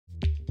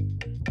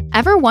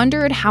Ever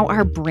wondered how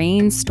our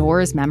brain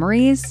stores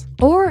memories?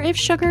 Or if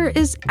sugar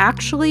is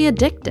actually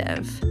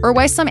addictive? Or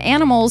why some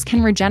animals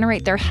can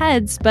regenerate their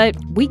heads, but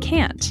we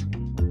can't?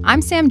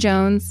 I'm Sam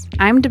Jones.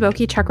 I'm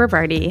Deboki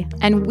Chakravarti.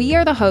 And we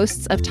are the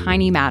hosts of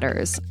Tiny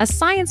Matters, a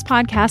science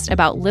podcast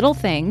about little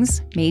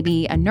things,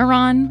 maybe a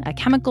neuron, a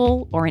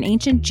chemical, or an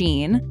ancient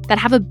gene, that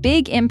have a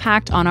big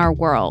impact on our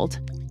world.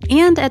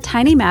 And at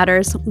Tiny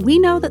Matters, we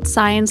know that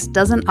science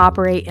doesn't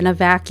operate in a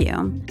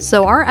vacuum.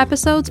 So our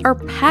episodes are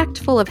packed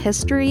full of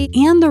history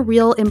and the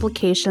real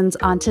implications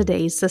on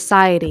today's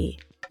society.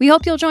 We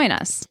hope you'll join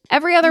us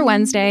every other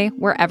Wednesday,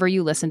 wherever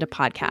you listen to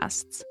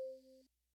podcasts.